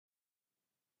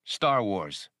Star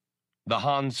Wars: The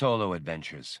Han Solo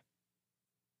Adventures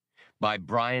by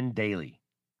Brian Daley.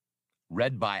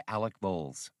 Read by Alec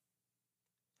Bowles.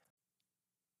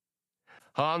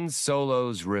 Han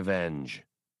Solo's Revenge.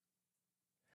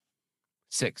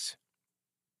 6.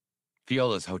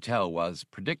 Fiola's hotel was,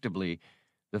 predictably,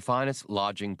 the finest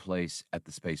lodging place at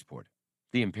the spaceport,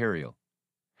 the Imperial.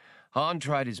 Han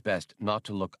tried his best not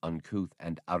to look uncouth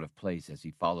and out of place as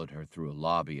he followed her through a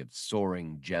lobby of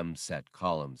soaring gem-set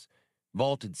columns,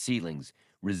 vaulted ceilings,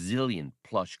 resilient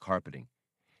plush carpeting,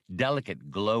 delicate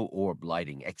glow-orb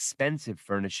lighting, expensive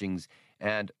furnishings,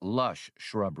 and lush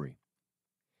shrubbery.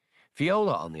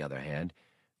 Fiola, on the other hand,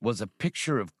 was a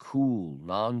picture of cool,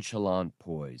 nonchalant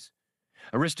poise,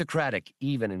 aristocratic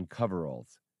even in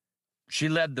coveralls. She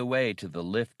led the way to the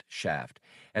lift shaft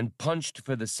and punched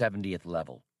for the 70th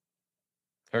level.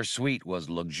 Her suite was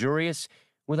luxurious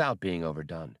without being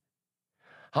overdone.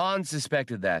 Han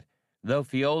suspected that, though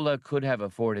Fiola could have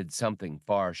afforded something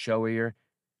far showier,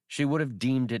 she would have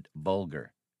deemed it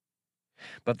vulgar.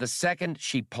 But the second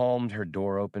she palmed her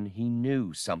door open, he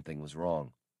knew something was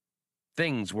wrong.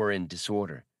 Things were in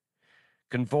disorder.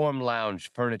 Conform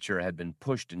lounge furniture had been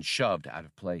pushed and shoved out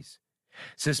of place.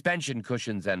 Suspension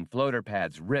cushions and floater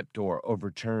pads ripped or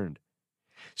overturned.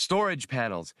 Storage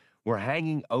panels were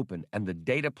hanging open, and the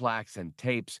data plaques and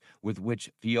tapes with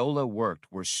which Fiola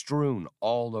worked were strewn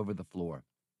all over the floor.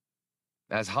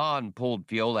 As Han pulled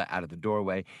Fiola out of the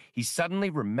doorway, he suddenly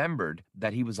remembered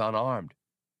that he was unarmed.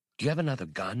 "Do you have another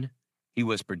gun?" he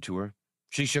whispered to her.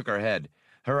 She shook her head,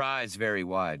 her eyes very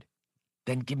wide.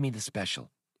 "Then give me the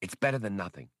special. It's better than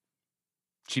nothing."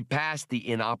 She passed the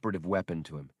inoperative weapon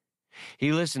to him.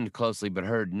 He listened closely but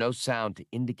heard no sound to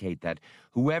indicate that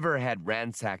whoever had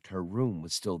ransacked her room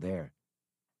was still there.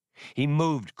 He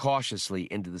moved cautiously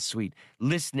into the suite,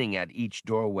 listening at each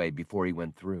doorway before he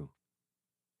went through.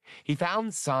 He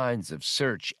found signs of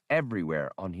search everywhere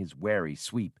on his wary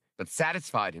sweep, but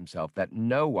satisfied himself that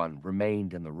no one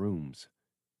remained in the rooms.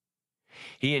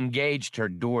 He engaged her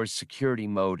door's security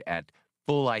mode at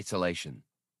full isolation.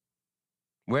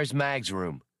 "Where's Mag's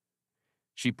room?"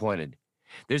 She pointed.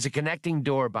 "There's a connecting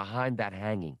door behind that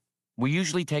hanging. We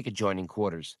usually take adjoining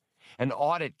quarters. An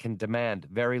audit can demand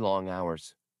very long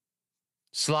hours."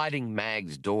 Sliding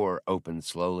Mag's door open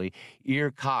slowly,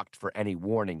 ear cocked for any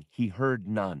warning, he heard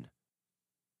none.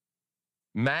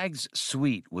 Mag's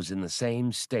suite was in the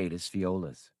same state as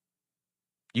Fiola's.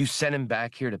 "You sent him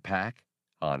back here to pack?"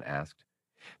 Han asked.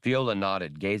 Fiola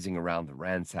nodded, gazing around the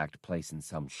ransacked place in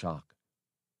some shock.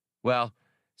 "Well,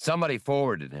 somebody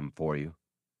forwarded him for you.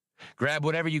 Grab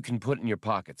whatever you can put in your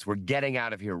pockets. We're getting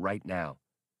out of here right now."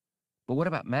 "But what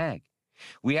about Mag?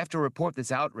 We have to report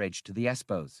this outrage to the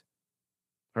Espos."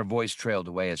 Her voice trailed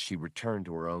away as she returned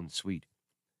to her own suite.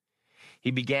 He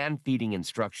began feeding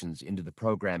instructions into the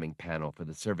programming panel for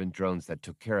the servant drones that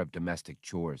took care of domestic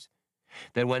chores,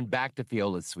 then went back to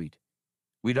Fiola's suite.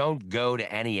 "We don't go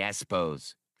to any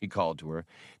Espos," he called to her.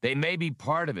 "They may be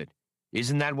part of it.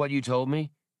 Isn't that what you told me?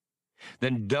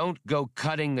 Then don't go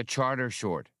cutting the charter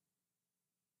short."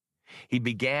 He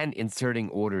began inserting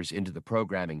orders into the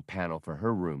programming panel for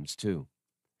her rooms, too.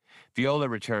 Fiola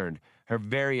returned, her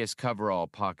various coverall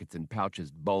pockets and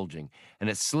pouches bulging, and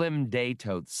a slim day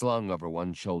tote slung over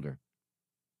one shoulder.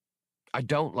 "I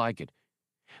don't like it,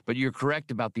 but you're correct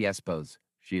about the Espos,"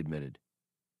 she admitted.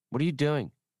 "What are you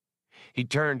doing?" He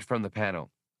turned from the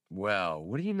panel. "Well,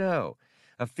 what do you know?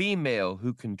 A female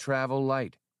who can travel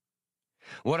light.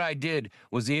 What I did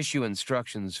was issue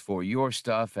instructions for your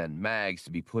stuff and Mag's to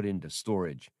be put into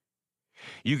storage.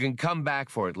 You can come back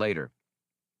for it later.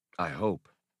 I hope,"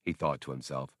 he thought to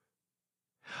himself.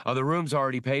 "Are the rooms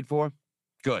already paid for?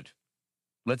 Good.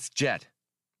 Let's jet."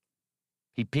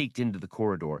 He peeked into the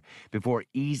corridor before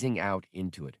easing out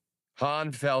into it.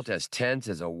 Han felt as tense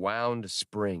as a wound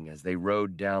spring as they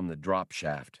rode down the drop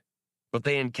shaft, but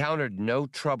they encountered no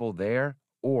trouble there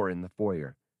or in the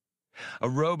foyer. A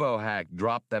robo-hack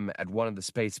dropped them at one of the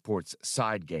spaceport's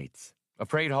side gates, a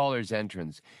freight hauler's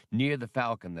entrance near the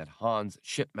Falcon that Han's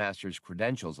shipmaster's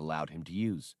credentials allowed him to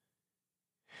use.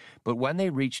 But when they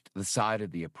reached the side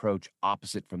of the approach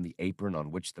opposite from the apron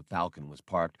on which the Falcon was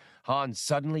parked, Han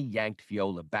suddenly yanked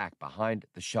Fiola back behind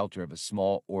the shelter of a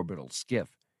small orbital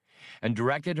skiff and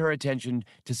directed her attention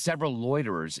to several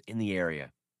loiterers in the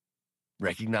area.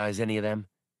 "Recognize any of them?"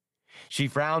 She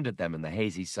frowned at them in the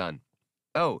hazy sun.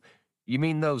 "Oh, you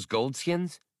mean those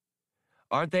Goldskins?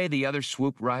 Aren't they the other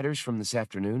swoop riders from this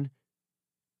afternoon?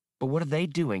 But what are they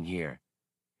doing here?"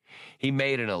 He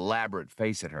made an elaborate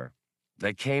face at her.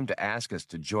 "They came to ask us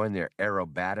to join their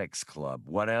aerobatics club.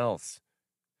 What else?"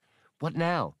 "What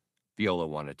now?" Fiola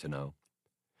wanted to know.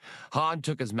 Han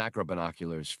took his macro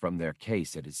binoculars from their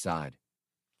case at his side.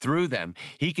 Through them,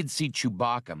 he could see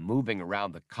Chewbacca moving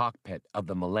around the cockpit of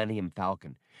the Millennium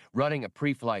Falcon, running a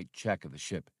pre-flight check of the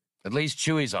ship. "At least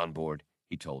Chewie's on board,"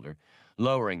 he told her,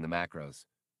 lowering the macros.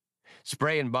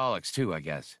 "Spraying bollocks, too, I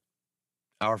guess.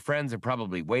 Our friends are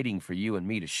probably waiting for you and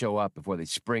me to show up before they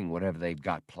spring whatever they've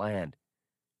got planned."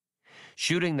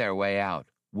 Shooting their way out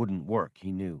wouldn't work,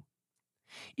 he knew.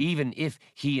 Even if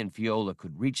he and Fiola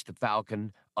could reach the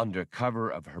Falcon under cover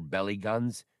of her belly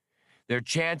guns, their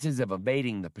chances of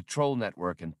evading the patrol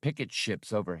network and picket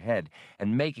ships overhead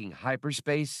and making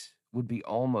hyperspace would be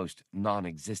almost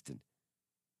non-existent.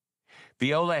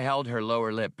 Fiola held her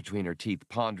lower lip between her teeth,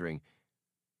 pondering.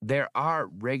 There are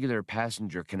regular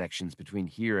passenger connections between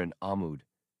here and Amud.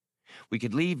 We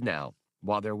could leave now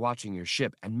while they're watching your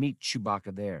ship and meet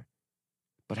Chewbacca there.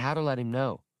 But how to let him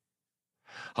know?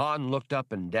 Han looked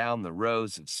up and down the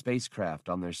rows of spacecraft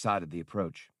on their side of the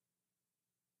approach.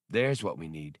 "There's what we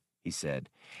need," he said,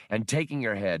 and taking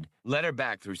her head, led her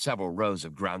back through several rows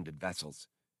of grounded vessels.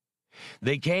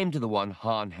 They came to the one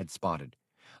Han had spotted,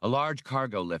 a large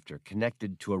cargo lifter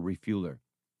connected to a refueler,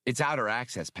 its outer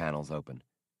access panels open.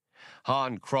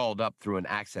 Han crawled up through an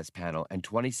access panel and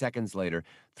 20 seconds later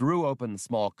threw open the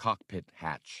small cockpit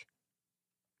hatch.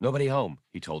 "Nobody home,"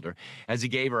 he told her, as he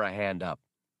gave her a hand up.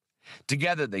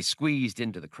 Together they squeezed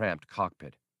into the cramped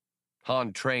cockpit.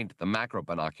 Han trained the macro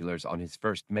binoculars on his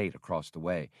first mate across the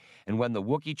way, and when the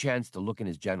Wookiee chanced to look in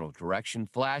his general direction,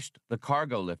 flashed the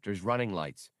cargo lifter's running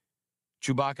lights.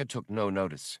 Chewbacca took no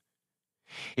notice.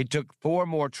 It took 4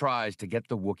 more tries to get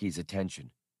the Wookiee's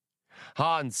attention.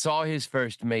 Han saw his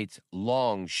first mate's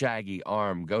long, shaggy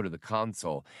arm go to the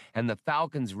console, and the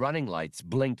Falcon's running lights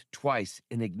blinked twice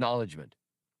in acknowledgement.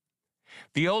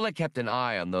 Fiola kept an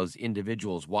eye on those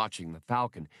individuals watching the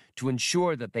Falcon to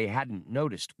ensure that they hadn't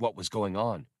noticed what was going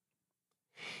on.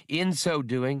 In so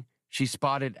doing, she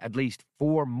spotted at least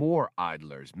 4 more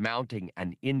idlers mounting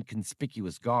an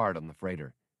inconspicuous guard on the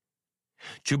freighter.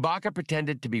 Chewbacca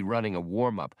pretended to be running a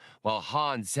warm-up, while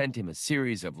Han sent him a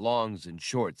series of longs and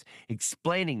shorts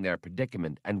explaining their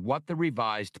predicament and what the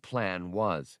revised plan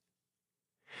was.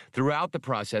 Throughout the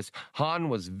process, Han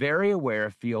was very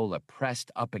aware Fiola pressed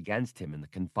up against him in the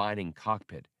confining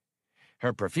cockpit.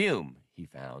 Her perfume, he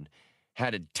found,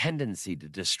 had a tendency to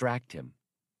distract him.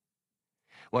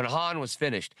 When Han was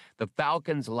finished, the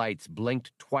Falcon's lights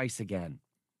blinked twice again.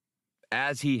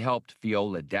 As he helped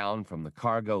Fiola down from the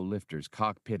cargo lifter's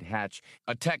cockpit hatch,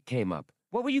 a tech came up.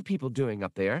 "What were you people doing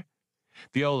up there?"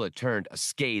 Fiola turned a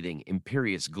scathing,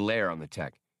 imperious glare on the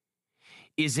tech.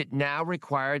 "Is it now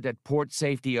required that port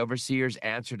safety overseers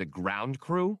answer to ground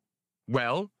crew?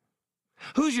 Well,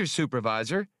 who's your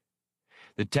supervisor?"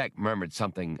 The tech murmured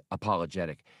something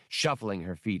apologetic, shuffling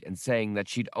her feet and saying that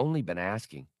she'd only been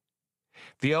asking.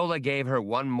 Fiola gave her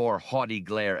one more haughty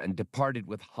glare and departed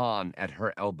with Han at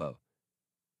her elbow.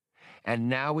 "And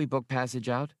now we book passage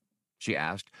out?" she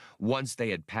asked, once they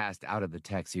had passed out of the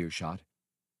tech's earshot.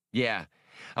 "Yeah,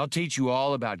 I'll teach you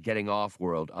all about getting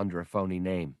off-world under a phony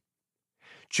name.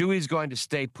 Chewie's going to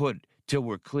stay put till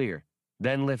we're clear,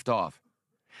 then lift off.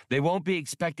 They won't be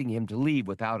expecting him to leave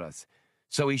without us,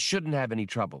 so he shouldn't have any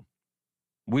trouble.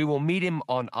 We will meet him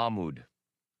on Amud."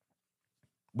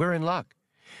 "We're in luck,"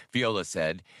 Fiola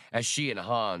said, as she and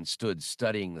Han stood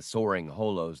studying the soaring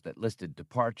holos that listed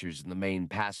departures in the main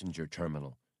passenger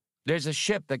terminal. "There's a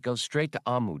ship that goes straight to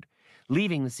Amud,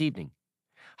 leaving this evening."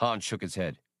 Han shook his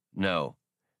head. "No,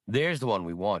 there's the one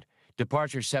we want,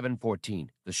 departure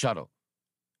 714, the shuttle."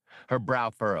 Her brow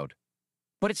furrowed.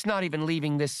 "But it's not even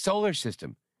leaving this solar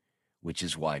system." "Which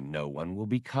is why no one will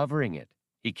be covering it,"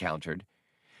 he countered.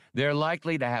 "They're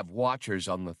likely to have watchers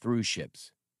on the through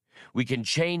ships. We can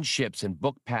change ships and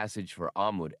book passage for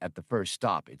Amud at the first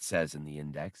stop, it says in the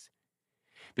index.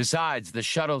 Besides, the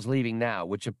shuttle's leaving now,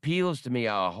 which appeals to me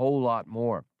a whole lot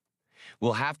more.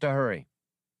 We'll have to hurry."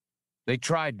 They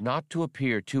tried not to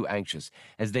appear too anxious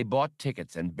as they bought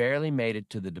tickets and barely made it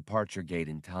to the departure gate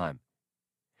in time.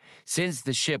 Since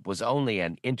the ship was only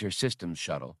an inter-systems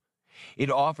shuttle,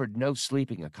 it offered no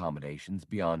sleeping accommodations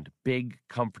beyond big,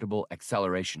 comfortable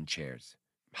acceleration chairs.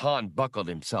 Han buckled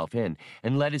himself in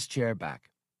and led his chair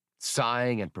back,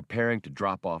 sighing and preparing to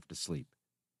drop off to sleep.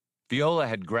 Fiola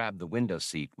had grabbed the window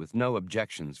seat with no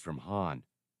objections from Han.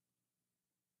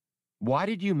 "Why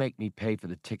did you make me pay for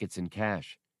the tickets in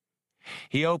cash?"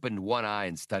 He opened one eye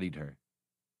and studied her.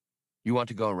 "You want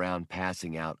to go around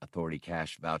passing out authority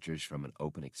cash vouchers from an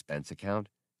open expense account?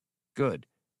 Good.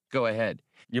 Go ahead.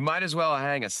 You might as well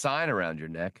hang a sign around your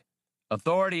neck.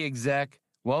 Authority exec,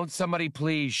 won't somebody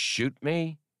please shoot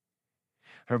me?"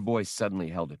 Her voice suddenly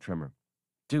held a tremor.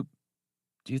 Do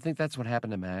Do you think that's what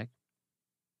happened to Mag?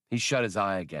 He shut his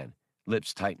eye again,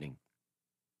 lips tightening.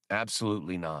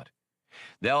 Absolutely not.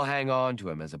 They'll hang on to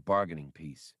him as a bargaining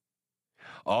piece.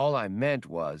 All I meant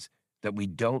was that we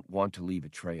don't want to leave a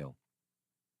trail.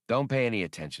 Don't pay any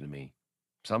attention to me.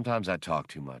 Sometimes I talk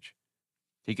too much.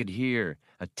 He could hear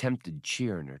a tempted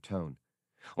cheer in her tone.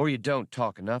 Or you don't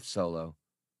talk enough, Solo.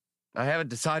 I haven't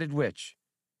decided which.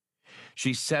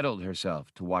 She settled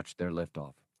herself to watch their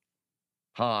liftoff.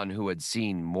 Han, who had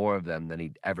seen more of them than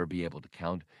he'd ever be able to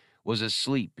count, was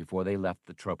asleep before they left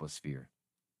the troposphere.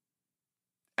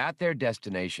 At their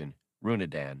destination,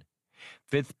 Runadan,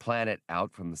 fifth planet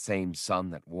out from the same sun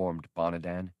that warmed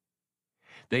Bonadan,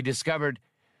 they discovered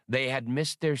they had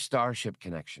missed their starship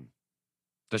connection.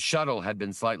 The shuttle had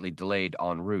been slightly delayed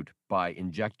en route by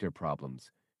injector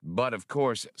problems. But of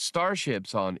course,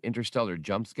 starships on interstellar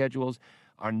jump schedules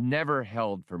are never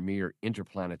held for mere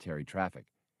interplanetary traffic.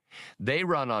 They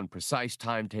run on precise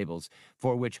timetables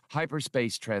for which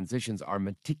hyperspace transitions are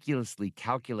meticulously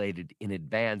calculated in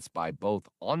advance by both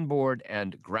onboard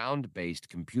and ground-based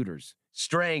computers.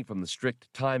 Straying from the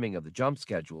strict timing of the jump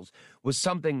schedules was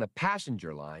something the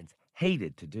passenger lines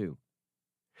hated to do.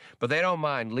 But they don't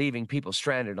mind leaving people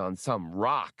stranded on some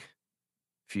rock,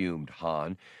 fumed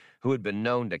Han, who had been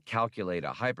known to calculate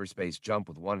a hyperspace jump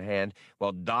with one hand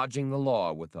while dodging the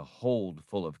law with a hold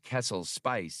full of Kessel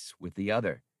spice with the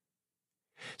other.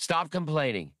 Stop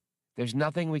complaining. There's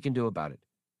nothing we can do about it,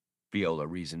 Viola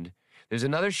reasoned. There's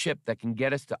another ship that can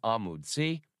get us to Amud,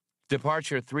 see?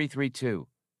 Departure 332.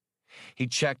 He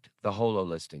checked the holo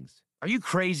listings. Are you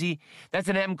crazy? That's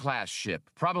an M-class ship,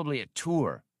 probably a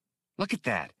tour. Look at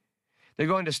that. They're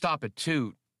going to stop at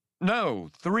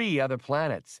 3 other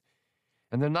planets.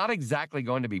 And they're not exactly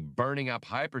going to be burning up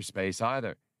hyperspace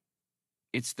either.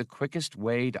 It's the quickest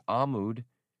way to Amud,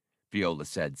 Viola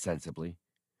said sensibly.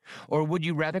 Or would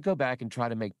you rather go back and try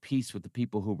to make peace with the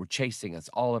people who were chasing us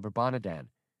all over Bonadan?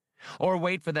 Or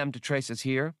wait for them to trace us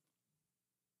here?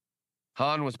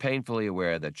 Han was painfully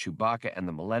aware that Chewbacca and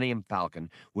the Millennium Falcon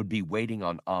would be waiting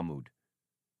on Amud.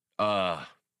 I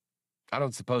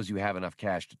don't suppose you have enough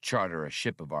cash to charter a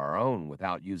ship of our own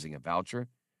without using a voucher?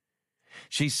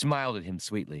 She smiled at him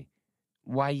sweetly.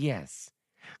 Why, yes.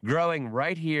 Growing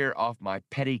right here off my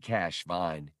petty cash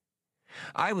vine.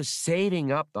 I was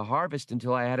saving up the harvest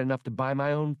until I had enough to buy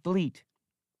my own fleet.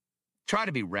 Try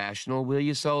to be rational, will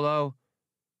you, Solo?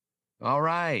 All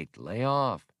right, lay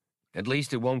off. At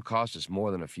least it won't cost us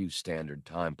more than a few standard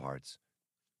time parts.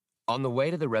 On the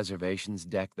way to the reservation's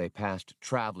deck, they passed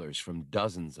travelers from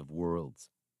dozens of worlds.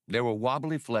 There were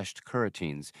wobbly-fleshed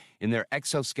Kuratines in their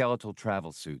exoskeletal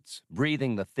travel suits,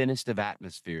 breathing the thinnest of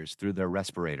atmospheres through their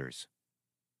respirators.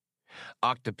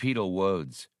 Octopedal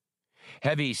woads,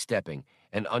 heavy-stepping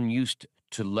and unused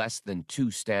to less than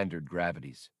 2 standard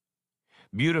gravities.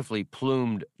 Beautifully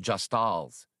plumed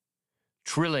Justals,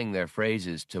 trilling their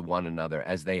phrases to one another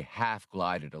as they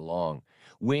half-glided along,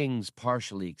 wings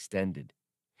partially extended,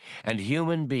 and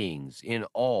human beings in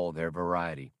all their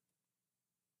variety.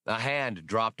 A hand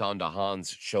dropped onto Han's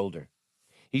shoulder.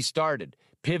 He started,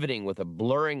 pivoting with a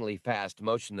blurringly fast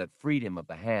motion that freed him of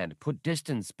the hand, put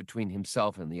distance between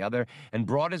himself and the other, and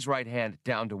brought his right hand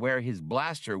down to where his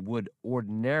blaster would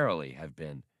ordinarily have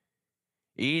been.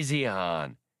 Easy,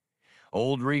 Han.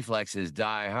 Old reflexes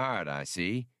die hard, I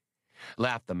see,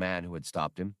 laughed the man who had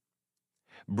stopped him.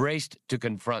 Braced to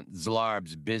confront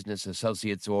Zlarb's business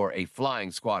associates or a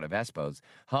flying squad of Espos,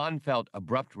 Han felt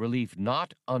abrupt relief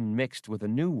not unmixed with a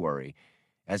new worry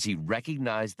as he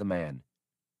recognized the man.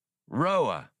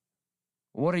 Roa,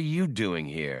 what are you doing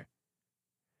here?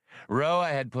 Roa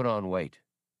had put on weight,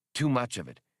 too much of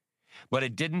it, but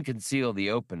it didn't conceal the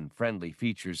open, friendly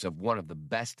features of one of the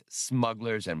best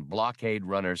smugglers and blockade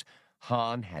runners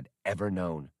Han had ever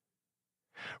known.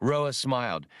 Roa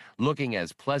smiled, looking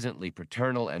as pleasantly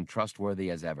paternal and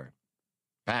trustworthy as ever.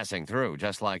 Passing through,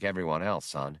 just like everyone else,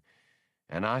 son.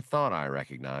 And I thought I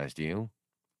recognized you.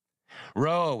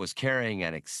 Roa was carrying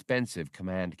an expensive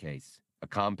command case, a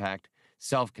compact,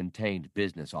 self-contained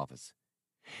business office.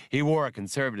 He wore a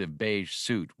conservative beige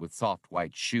suit with soft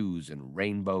white shoes and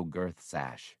rainbow girth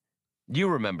sash. You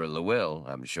remember Lewil,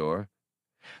 I'm sure.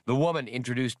 The woman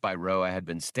introduced by Roa had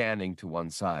been standing to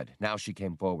one side. Now she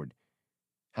came forward.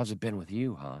 How's it been with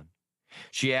you, Han?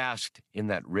 She asked in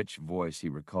that rich voice he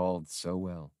recalled so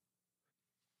well.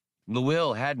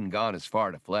 Lewil hadn't gone as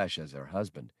far to flesh as her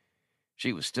husband.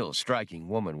 She was still a striking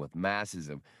woman with masses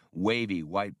of wavy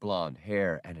white blonde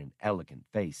hair and an elegant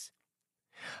face.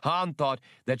 Han thought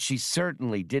that she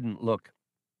certainly didn't look,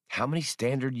 how many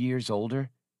standard years older?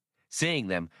 Seeing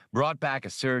them brought back a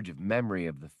surge of memory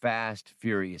of the fast,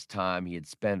 furious time he had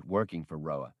spent working for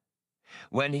Roa.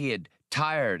 When he had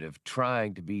tired of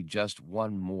trying to be just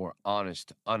one more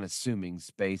honest, unassuming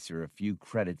spacer a few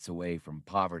credits away from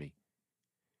poverty.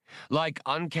 Like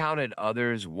uncounted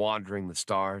others wandering the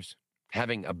stars,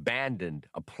 having abandoned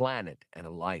a planet and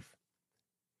a life.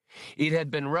 It had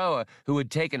been Roa who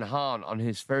had taken Han on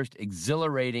his first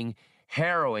exhilarating,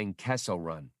 harrowing Kessel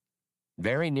run,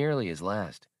 very nearly his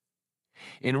last.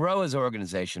 In Roa's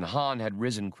organization, Han had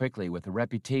risen quickly with a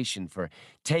reputation for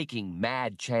taking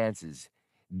mad chances,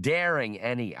 daring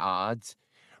any odds,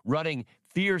 running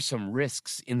fearsome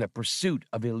risks in the pursuit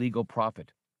of illegal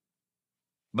profit.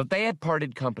 But they had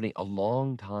parted company a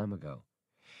long time ago,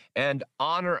 and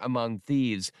honor among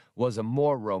thieves was a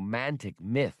more romantic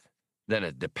myth than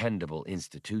a dependable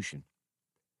institution.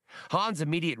 Han's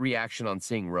immediate reaction on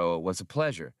seeing Roa was a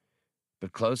pleasure,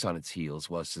 but close on its heels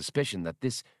was suspicion that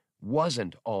this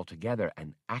wasn't altogether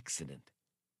an accident.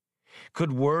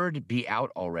 Could word be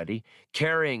out already,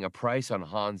 carrying a price on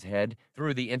Han's head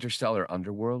through the interstellar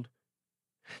underworld?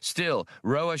 Still,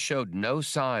 Roa showed no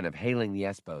sign of hailing the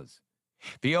Espos.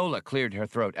 Viola cleared her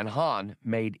throat, and Han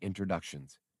made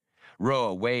introductions.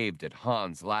 Roa waved at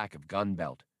Han's lack of gun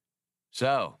belt.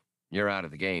 So, you're out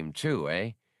of the game too,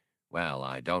 eh? Well,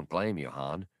 I don't blame you,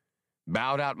 Han.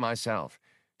 Bowed out myself,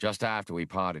 just after we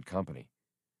parted company.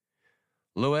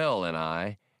 Luil and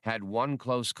I had one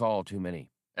close call too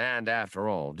many, and after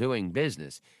all, doing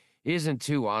business isn't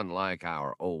too unlike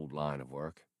our old line of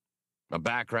work. A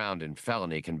background in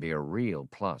felony can be a real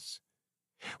plus.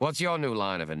 What's your new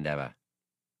line of endeavor?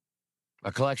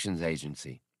 A collections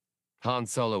agency. Han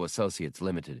Solo Associates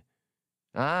Limited.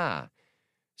 Ah,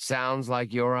 sounds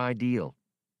like your ideal.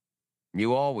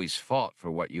 You always fought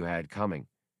for what you had coming.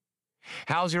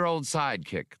 How's your old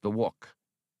sidekick, the Wook?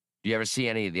 Do you ever see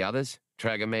any of the others?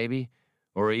 Trega, maybe?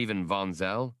 Or even Von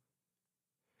Zell?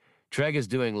 Trega's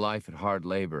doing life at hard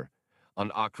labor on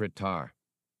Akrit Tar.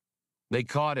 They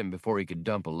caught him before he could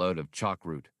dump a load of chalk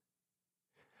root.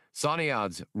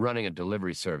 Soniad's running a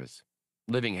delivery service,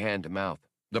 living hand to mouth.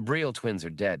 The Breel twins are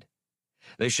dead.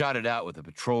 They shot it out with a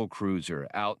patrol cruiser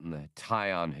out in the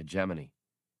Tyon hegemony.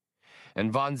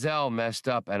 And Von Zell messed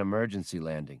up an emergency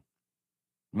landing.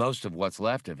 Most of what's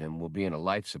left of him will be in a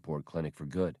life support clinic for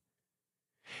good.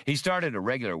 He started a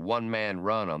regular one-man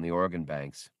run on the organ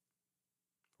banks.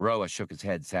 Roa shook his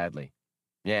head sadly.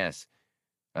 Yes,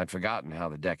 I'd forgotten how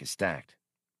the deck is stacked.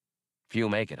 Few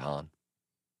make it, Han.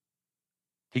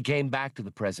 He came back to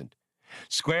the present,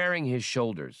 squaring his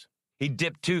shoulders. He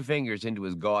dipped 2 fingers into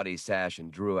his gaudy sash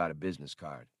and drew out a business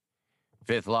card.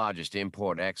 5th largest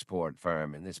import-export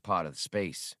firm in this part of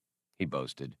space, he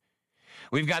boasted.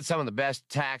 We've got some of the best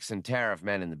tax and tariff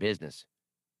men in the business.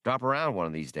 Drop around one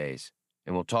of these days,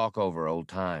 and we'll talk over old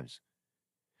times.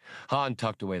 Han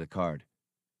tucked away the card.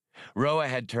 Roa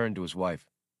had turned to his wife.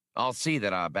 I'll see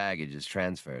that our baggage is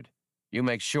transferred. You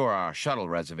make sure our shuttle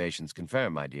reservation's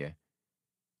confirmed, my dear.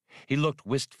 He looked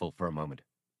wistful for a moment.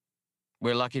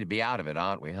 We're lucky to be out of it,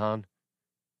 aren't we, Han?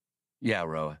 Yeah,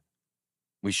 Roa.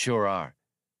 We sure are.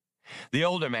 The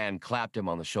older man clapped him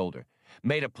on the shoulder,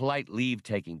 made a polite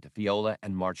leave-taking to Fiola,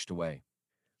 and marched away.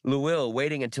 Luil,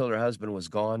 waiting until her husband was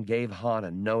gone, gave Han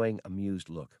a knowing, amused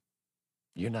look.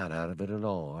 You're not out of it at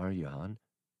all, are you, Han?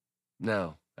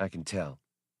 No, I can tell.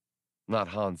 Not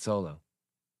Han Solo.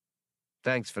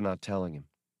 Thanks for not telling him.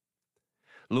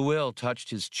 Luil touched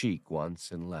his cheek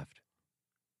once and left.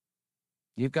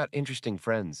 You've got interesting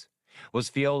friends, was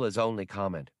Fiola's only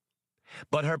comment.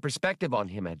 But her perspective on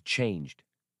him had changed.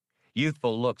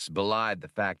 Youthful looks belied the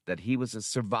fact that he was a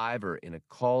survivor in a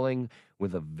calling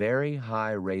with a very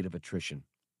high rate of attrition.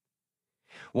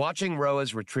 Watching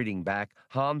Roa's retreating back,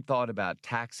 Han thought about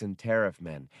tax and tariff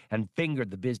men and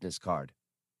fingered the business card.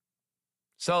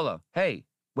 Solo, hey,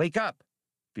 wake up,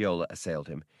 Fiola assailed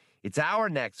him. It's our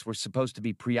necks we're supposed to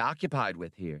be preoccupied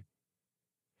with here.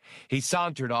 He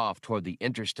sauntered off toward the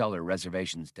interstellar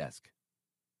reservations desk.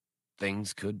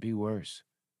 Things could be worse,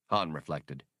 Han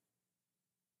reflected.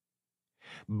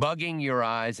 Bugging your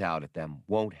eyes out at them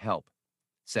won't help,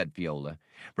 said Fiola,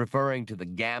 referring to the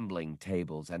gambling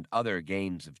tables and other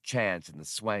games of chance in the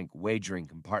swank wagering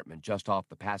compartment just off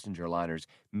the passenger liner's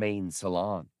main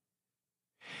salon.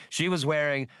 She was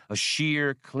wearing a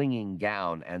sheer, clinging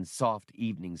gown and soft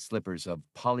evening slippers of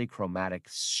polychromatic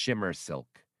shimmer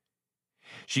silk.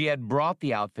 She had brought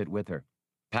the outfit with her,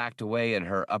 packed away in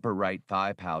her upper right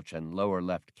thigh pouch and lower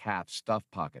left calf stuff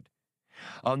pocket,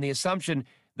 on the assumption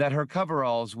that her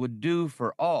coveralls would do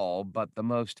for all but the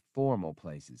most formal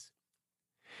places.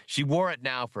 She wore it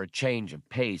now for a change of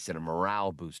pace and a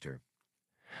morale booster.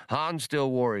 Han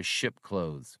still wore his ship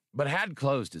clothes, but had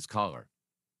closed his collar.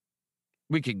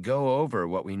 We could go over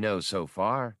what we know so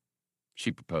far,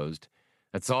 she proposed,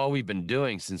 That's all we've been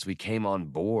doing since we came on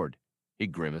board, he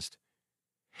grimaced.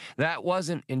 That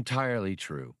wasn't entirely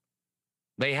true.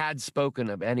 They had spoken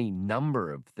of any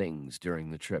number of things during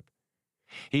the trip.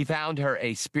 He found her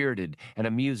a spirited and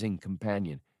amusing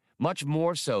companion, much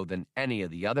more so than any of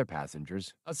the other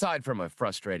passengers, aside from a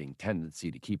frustrating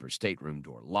tendency to keep her stateroom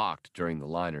door locked during the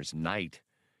liner's night.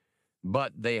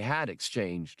 But they had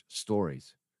exchanged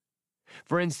stories.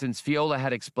 For instance, Fiola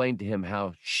had explained to him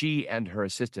how she and her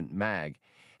assistant Mag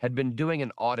had been doing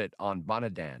an audit on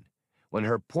Bonadan when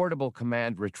her portable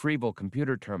command retrieval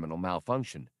computer terminal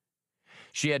malfunctioned.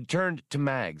 She had turned to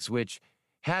Mags, which,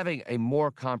 having a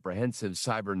more comprehensive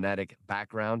cybernetic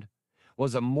background,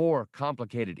 was a more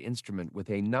complicated instrument with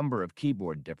a number of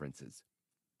keyboard differences.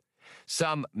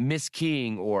 Some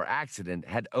miskeying or accident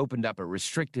had opened up a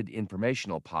restricted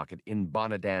informational pocket in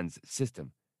Bonadan's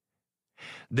system.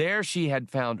 There she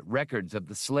had found records of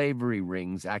the slavery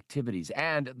ring's activities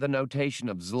and the notation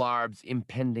of Zlarb's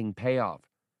impending payoff.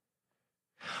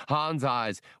 Han's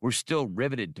eyes were still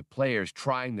riveted to players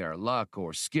trying their luck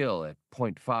or skill at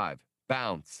point 5,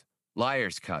 bounce,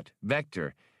 liar's cut,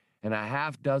 vector, and a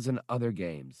half-dozen other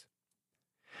games.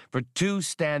 For 2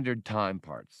 standard time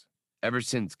parts, ever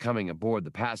since coming aboard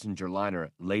the passenger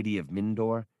liner Lady of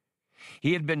Mindor,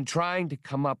 he had been trying to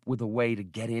come up with a way to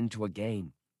get into a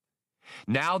game.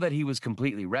 Now that he was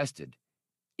completely rested,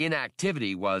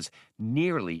 inactivity was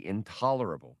nearly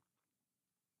intolerable.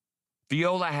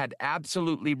 Fiola had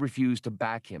absolutely refused to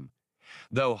back him,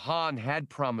 though Han had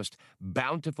promised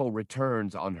bountiful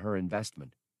returns on her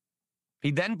investment. He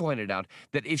then pointed out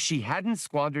that if she hadn't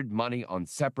squandered money on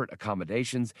separate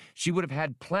accommodations, she would have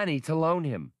had plenty to loan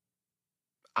him.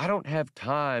 "I don't have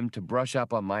time to brush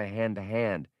up on my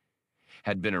hand-to-hand,"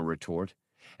 had been her retort.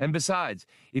 "And besides,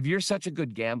 if you're such a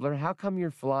good gambler, how come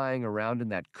you're flying around in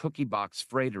that cookie box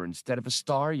freighter instead of a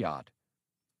star yacht?"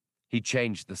 He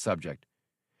changed the subject.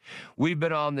 "We've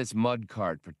been on this mud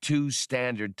cart for 2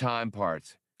 standard time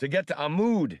parts to get to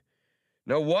Amud.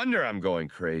 No wonder I'm going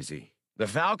crazy. The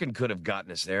Falcon could have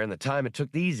gotten us there in the time it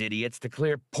took these idiots to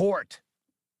clear port."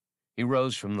 He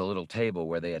rose from the little table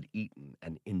where they had eaten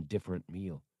an indifferent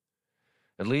meal.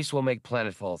 "At least we'll make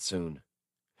planetfall soon.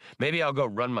 Maybe I'll go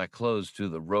run my clothes through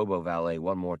the robo-valet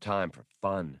one more time for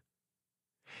fun."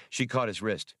 She caught his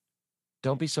wrist.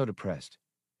 "Don't be so depressed.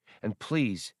 And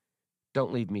please,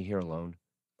 don't leave me here alone.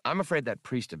 I'm afraid that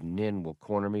priest of Nin will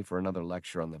corner me for another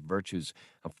lecture on the virtues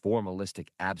of formalistic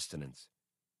abstinence.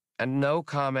 And no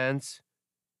comments.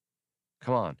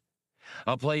 Come on,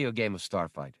 I'll play you a game of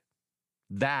Starfight.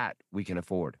 That we can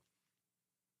afford."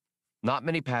 Not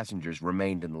many passengers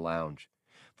remained in the lounge,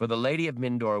 for the Lady of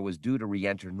Mindor was due to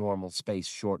re-enter normal space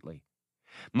shortly.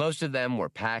 Most of them were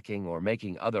packing or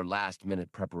making other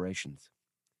last-minute preparations.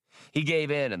 He gave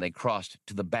in and they crossed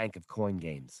to the bank of coin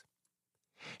games.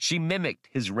 She mimicked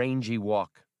his rangy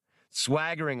walk,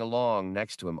 swaggering along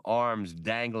next to him, arms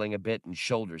dangling a bit and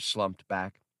shoulders slumped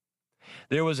back.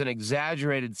 There was an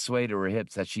exaggerated sway to her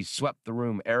hips as she swept the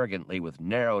room arrogantly with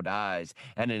narrowed eyes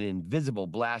and an invisible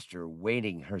blaster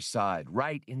waiting her side,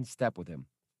 right in step with him.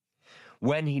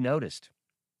 When he noticed,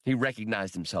 he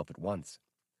recognized himself at once.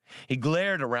 He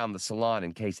glared around the salon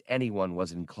in case anyone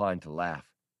was inclined to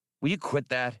laugh. "Will you quit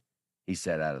that?" he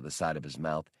said out of the side of his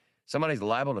mouth. "Somebody's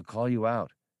liable to call you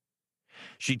out."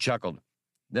 She chuckled.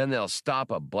 "Then they'll stop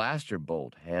a blaster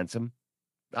bolt, handsome.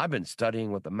 I've been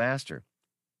studying with the master."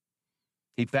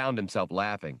 He found himself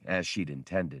laughing, as she'd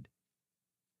intended.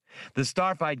 The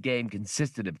Starfight game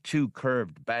consisted of 2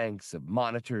 curved banks of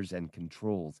monitors and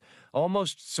controls,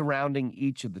 almost surrounding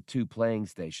each of the 2 playing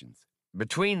stations.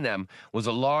 Between them was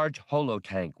a large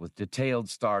holotank with detailed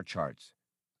star charts.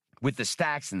 With the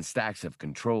stacks and stacks of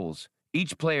controls,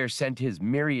 each player sent his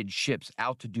myriad ships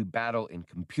out to do battle in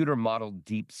computer-modeled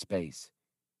deep space.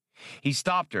 He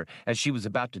stopped her as she was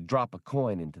about to drop a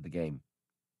coin into the game.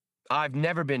 "I've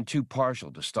never been too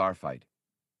partial to Starfight,"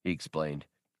 he explained.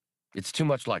 "It's too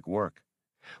much like work.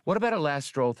 What about a last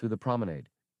stroll through the promenade?"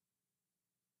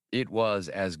 It was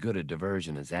as good a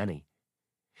diversion as any.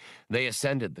 They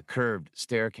ascended the curved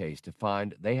staircase to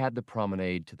find they had the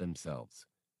promenade to themselves.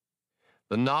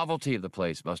 The novelty of the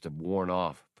place must have worn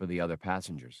off for the other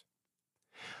passengers.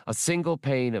 A single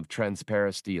pane of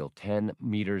transparent steel, 10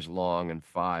 meters long and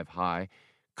 5 high,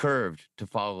 curved to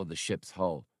follow the ship's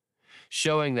hull,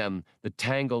 showing them the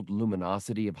tangled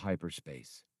luminosity of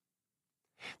hyperspace.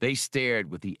 They stared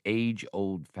with the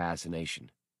age-old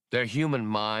fascination, their human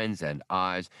minds and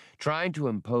eyes trying to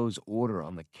impose order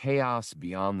on the chaos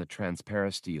beyond the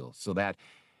transparent steel, so that,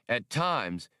 at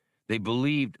times, they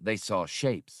believed they saw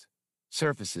shapes,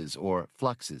 surfaces, or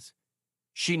fluxes.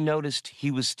 She noticed he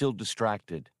was still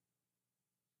distracted.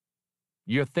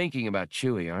 You're thinking about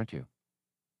Chewie, aren't you?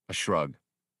 A shrug.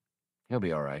 He'll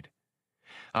be all right.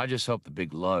 I just hope the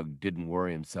big lug didn't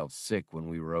worry himself sick when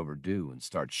we were overdue and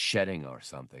start shedding or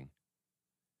something.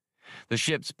 The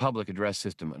ship's public address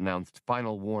system announced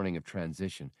final warning of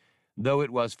transition, though it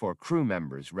was for crew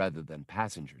members rather than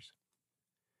passengers.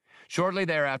 Shortly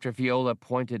thereafter, Fiola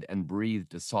pointed and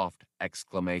breathed a soft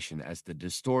exclamation as the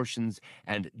distortions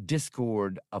and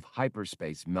discord of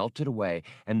hyperspace melted away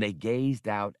and they gazed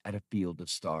out at a field of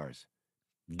stars.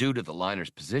 Due to the liner's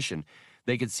position,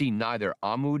 they could see neither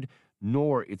Amud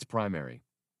nor its primary.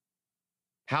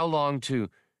 How long to,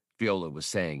 Fiola was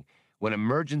saying, when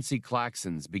emergency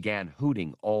klaxons began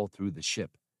hooting all through the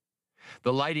ship.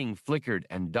 The lighting flickered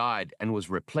and died and was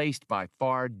replaced by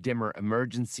far dimmer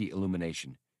emergency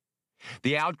illumination.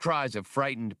 The outcries of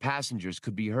frightened passengers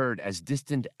could be heard as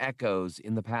distant echoes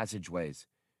in the passageways.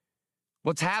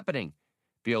 "What's happening?"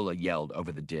 Fiola yelled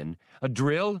over the din. "A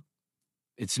drill?"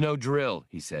 "It's no drill,"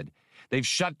 he said. "They've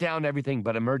shut down everything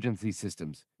but emergency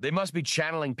systems. They must be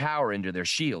channeling power into their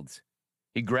shields."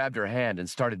 He grabbed her hand and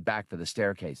started back for the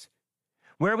staircase.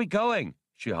 "Where are we going?"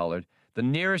 she hollered. "The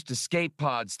nearest escape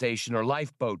pod station or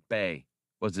lifeboat bay,"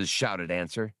 was his shouted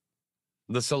answer.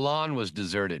 The salon was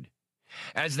deserted.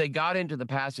 As they got into the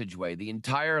passageway, the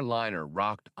entire liner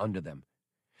rocked under them.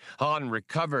 Han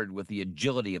recovered with the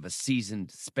agility of a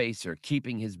seasoned spacer,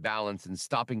 keeping his balance and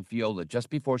stopping Fiola just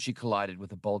before she collided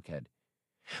with a bulkhead.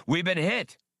 "We've been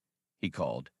hit," he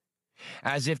called.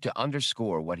 As if to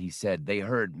underscore what he said, they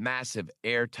heard massive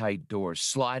airtight doors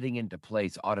sliding into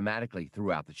place automatically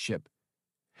throughout the ship.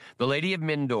 The Lady of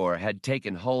Mindor had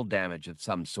taken hull damage of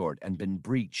some sort and been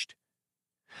breached.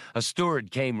 A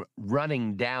steward came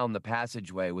running down the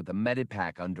passageway with a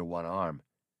medipack under one arm.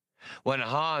 When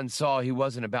Han saw he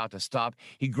wasn't about to stop,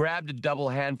 he grabbed a double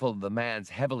handful of the man's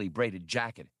heavily braided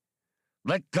jacket.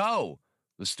 "Let go,"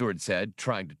 the steward said,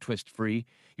 trying to twist free.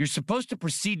 "You're supposed to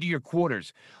proceed to your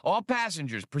quarters. All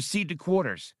passengers proceed to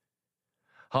quarters."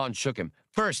 Han shook him.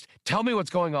 "First, tell me what's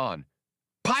going on."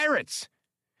 "Pirates!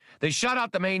 They shut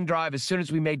out the main drive as soon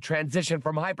as we made transition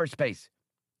from hyperspace."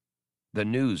 The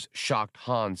news shocked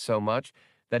Han so much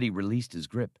that he released his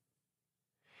grip.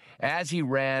 As he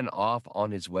ran off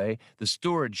on his way, the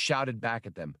steward shouted back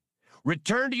at them,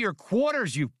 "Return to your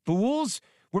quarters, you fools!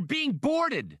 We're being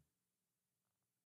boarded!"